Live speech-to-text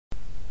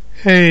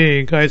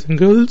Hey guys and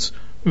girls,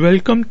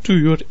 welcome to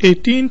your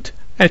 18th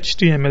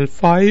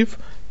HTML5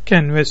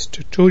 Canvas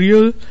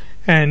tutorial,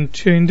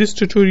 and in this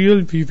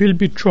tutorial we will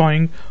be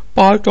drawing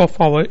part of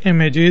our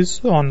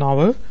images on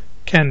our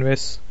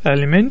canvas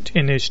element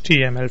in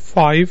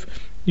HTML5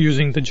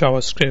 using the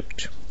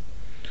JavaScript.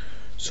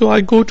 So I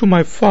go to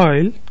my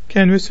file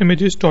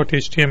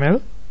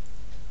canvasimages.html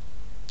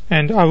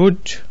and I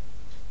would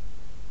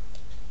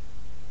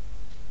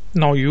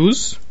now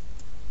use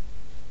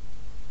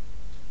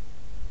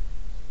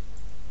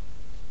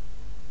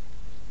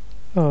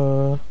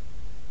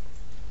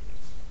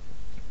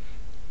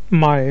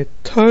my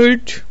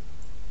third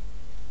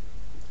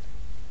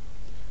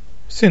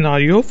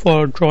scenario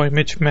for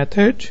drawImage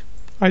method.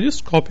 I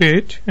just copy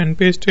it and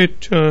paste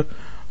it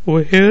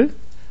over here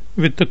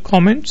with the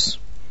comments,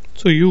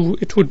 so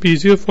it would be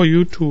easier for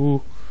you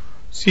to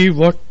see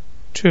what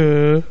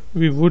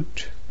we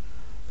would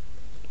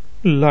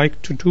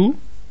like to do.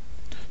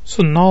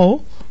 So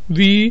now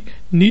we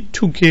need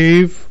to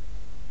give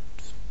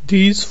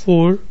these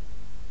four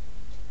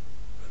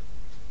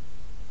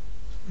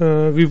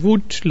we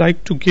would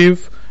like to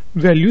give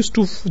values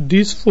to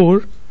these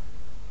four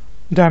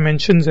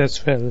dimensions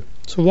as well.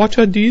 So what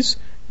are these?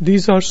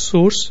 These are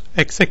source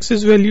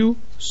x-axis value,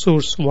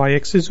 source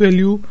y-axis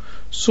value,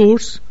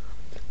 source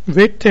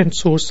width and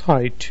source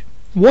height.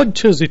 What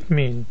does it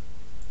mean?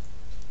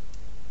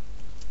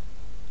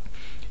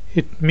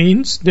 It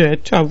means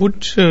that I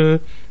would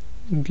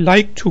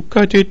like to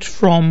cut it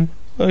from,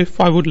 if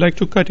I would like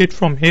to cut it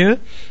from here,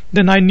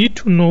 then I need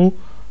to know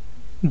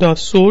the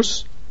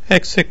source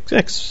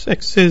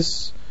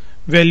x-axis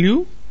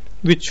value,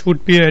 which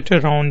would be at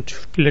around,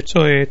 let's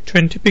say,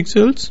 20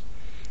 pixels,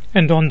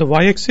 and on the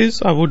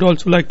y-axis I would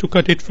also like to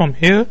cut it from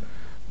here,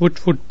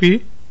 which would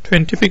be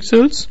 20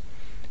 pixels,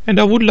 and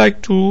I would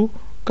like to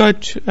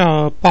cut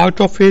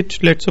part of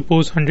it, let's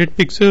suppose 100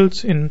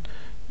 pixels in,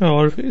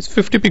 or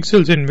 50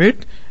 pixels in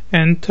width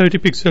and 30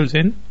 pixels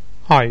in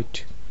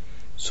height.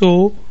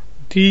 So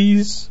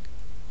these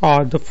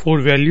are the four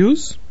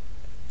values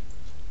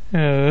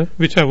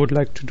which I would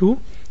like to do.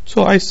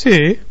 So I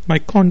say my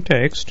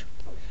context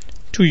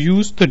to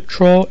use the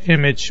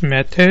drawImage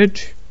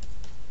method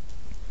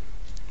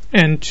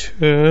and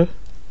to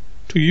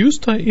use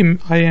the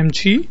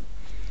img,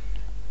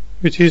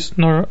 which is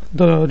the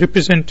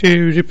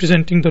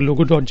representing the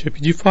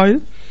logo.jpg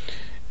file,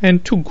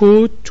 and to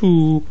go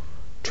to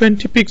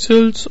 20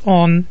 pixels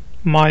on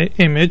my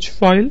image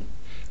file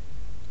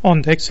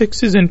on the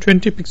x-axis and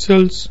 20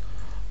 pixels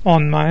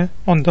on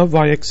the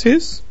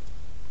y-axis,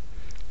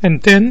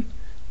 and then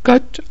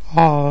cut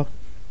a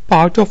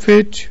part of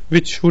it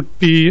which would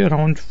be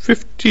around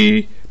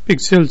 50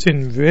 pixels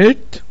in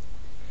width.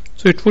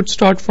 So it would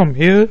start from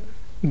here,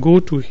 go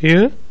to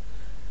here,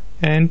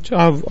 and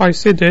I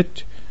say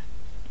that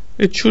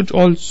it should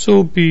cut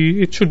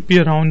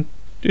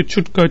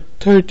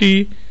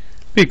 30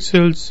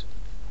 pixels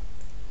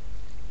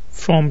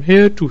from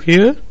here to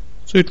here.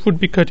 So it would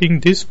be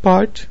cutting this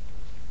part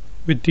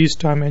with these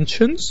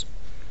dimensions,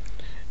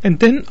 and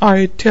then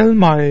I tell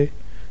my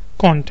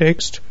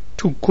context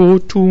to go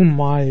to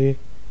my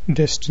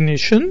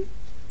destination,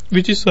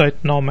 which is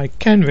right now my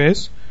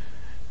canvas,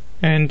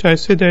 and I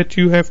say that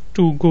you have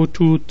to go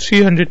to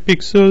 300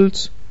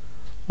 pixels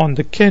on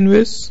the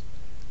canvas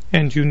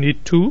and you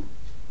need to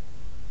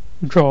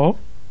draw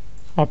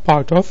a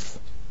part of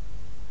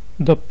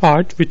the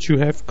part which you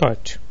have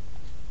cut.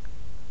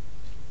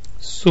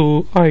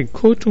 So I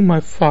go to my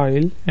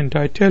file and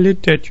I tell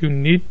it that you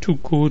need to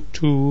go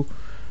to,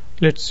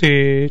 let's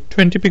say,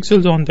 20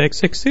 pixels on the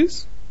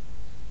x-axis.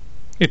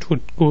 It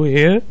would go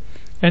here,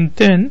 and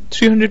then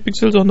 300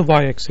 pixels on the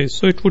y-axis,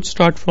 so it would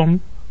start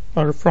from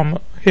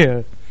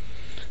here.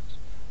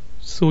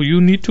 So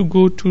you need to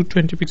go to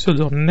 20 pixels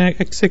on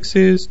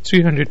x-axis,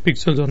 300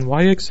 pixels on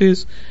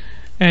y-axis,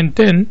 and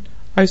then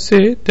I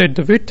say that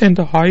the width and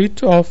the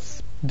height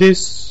of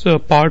this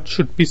part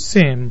should be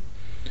same.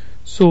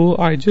 So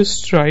I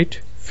just write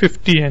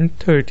 50 and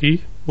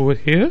 30 over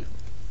here,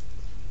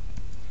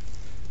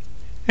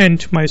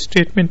 and my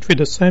statement with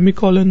a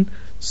semicolon,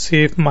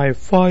 save my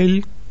file,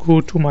 go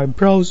to my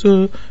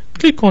browser,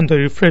 click on the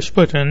refresh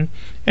button,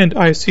 and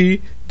I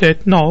see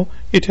that now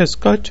it has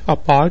cut a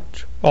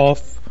part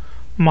of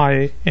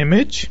my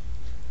image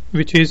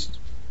which is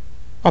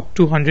up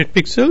to 100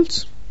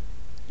 pixels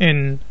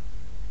in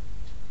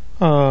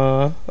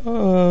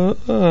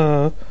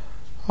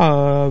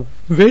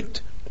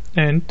width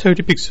and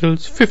 30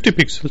 pixels, 50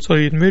 pixels,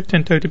 sorry, in width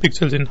and 30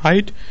 pixels in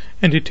height,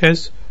 and it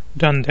has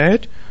done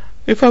that.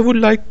 If I would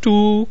like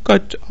to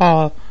cut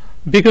a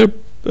bigger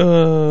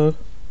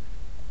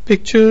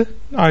picture,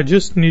 I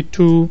just need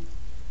to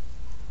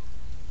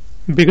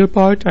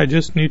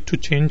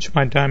change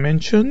my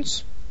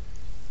dimensions,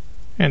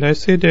 and I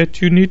say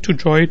that you need to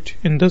draw it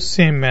in the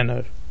same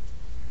manner.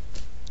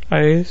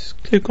 I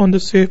click on the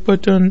save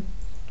button,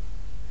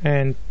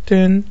 and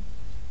then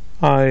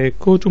I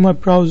go to my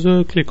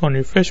browser, click on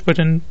refresh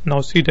button. Now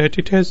see that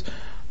it has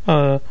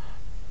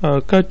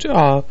cut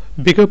a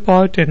bigger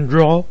part and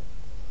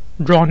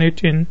drawn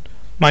it in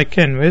my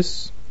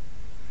canvas,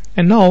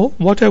 And now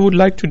what I would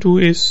like to do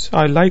is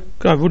I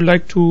would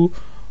like to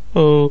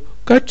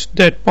cut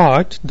that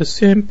part, the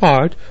same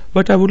part,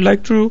 but I would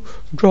like to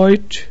draw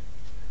it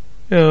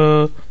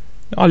a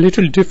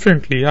little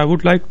differently. I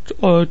would like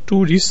to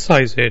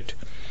resize it.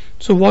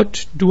 So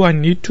what do I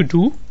need to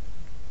do?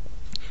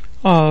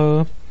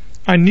 I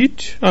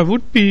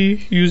would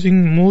be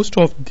using most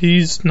of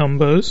these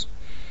numbers,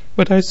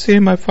 but I say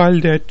my file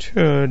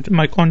that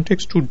my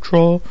context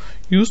to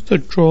use the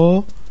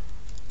draw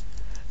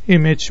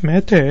image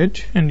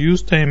method and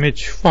use the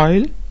image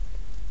file.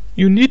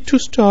 You need to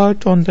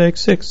start on the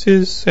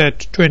x-axis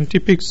at 20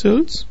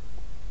 pixels.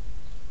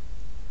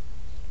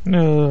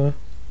 You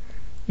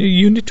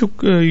need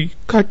to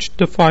cut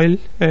the file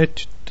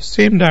at the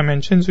same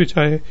dimensions which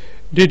I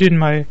did in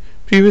my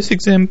previous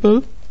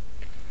example,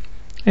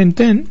 and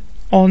then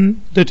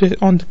on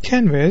the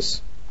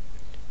canvas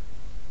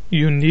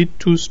you need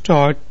to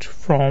start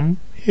from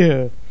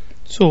here.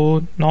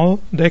 So now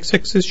the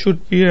x-axis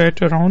should be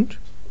at around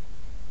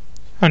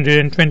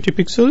 120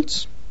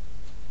 pixels.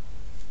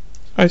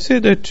 I say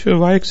that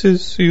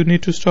y-axis, you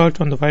need to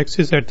start on the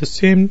y-axis at the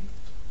same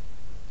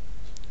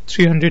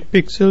 300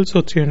 pixels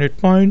or 300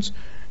 points,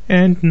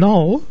 and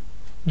now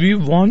we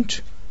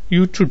want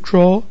you to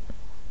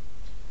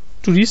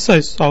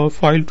resize our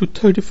file to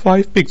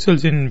 35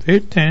 pixels in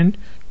width and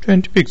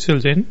 20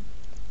 pixels in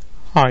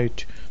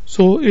height.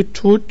 So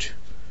it would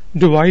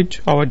divide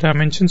our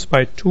dimensions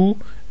by 2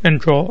 and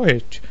draw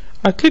it.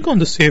 I click on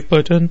the save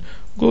button,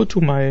 go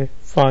to my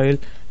file,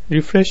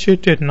 refresh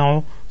it, and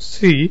now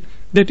see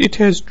that it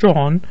has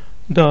drawn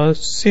the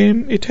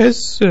same, it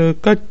has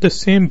cut the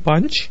same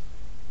bunch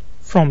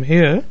from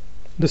here,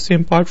 the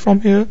same part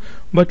from here,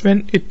 but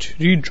when it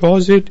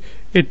redraws it,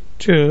 it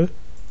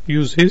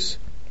uses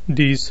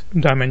these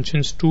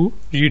dimensions to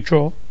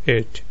redraw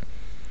it.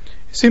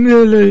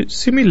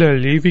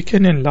 Similarly, we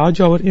can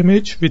enlarge our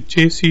image with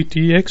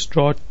jctx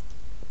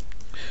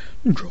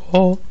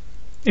draw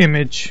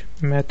image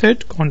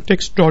method,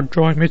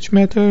 context.draw image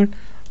method,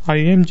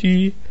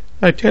 img.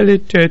 I tell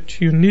it that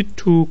you need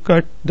to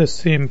cut the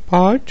same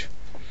part.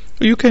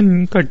 You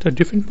can cut the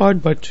different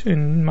part, but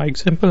in my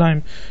example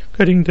I'm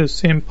cutting the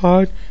same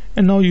part.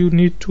 And now you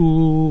need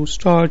to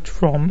start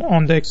from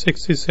on the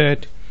x-axis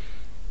at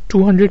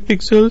 200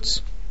 pixels,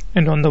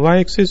 and on the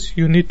y-axis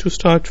you need to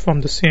start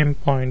from the same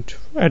point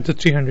at the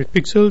 300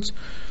 pixels.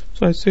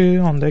 So I say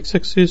on the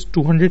x-axis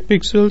 200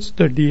 pixels,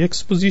 the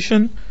dx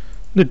position,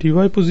 the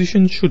dy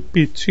position should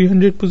be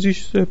 300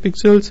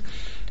 pixels,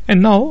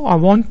 and now I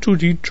want to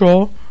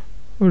redraw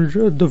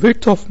the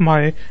width of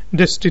my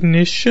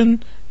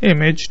destination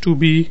image to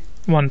be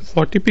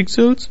 140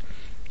 pixels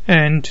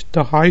and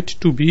the height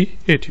to be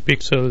 80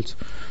 pixels.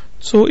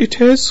 So it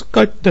has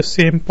cut the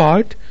same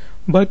part,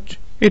 but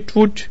it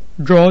would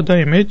draw the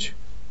image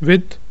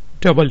with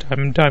double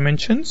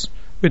dimensions,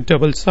 with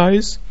double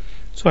size.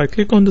 So I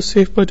click on the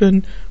save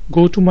button,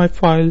 go to my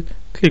file,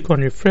 click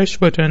on refresh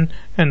button,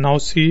 and now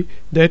see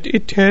that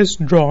it has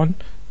drawn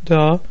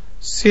the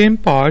same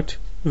part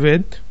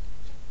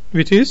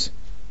which is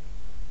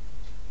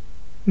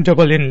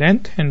double in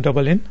length and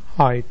double in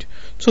height.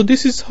 So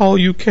this is how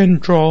you can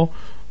draw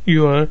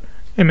your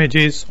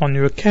images on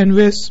your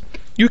canvas.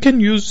 You can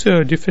use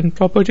different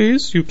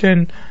properties. You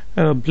can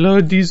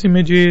blur these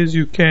images,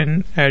 you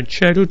can add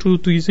shadow to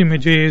these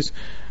images,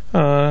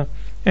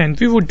 and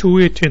we would do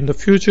it in the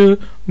future,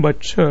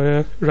 but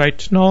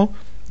right now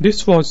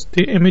this was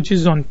the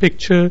images on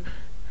picture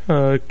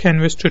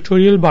canvas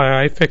tutorial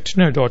by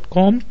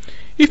ifactner.com.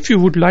 If you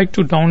would like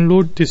to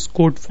download this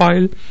code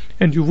file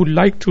and you would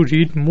like to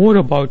read more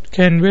about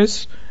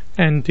canvas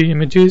and the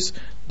images,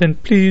 then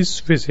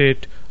please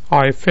visit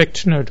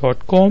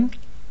ifactner.com.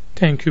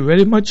 Thank you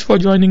very much for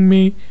joining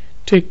me.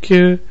 Take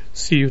care.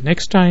 See you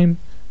next time.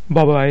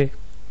 Bye bye.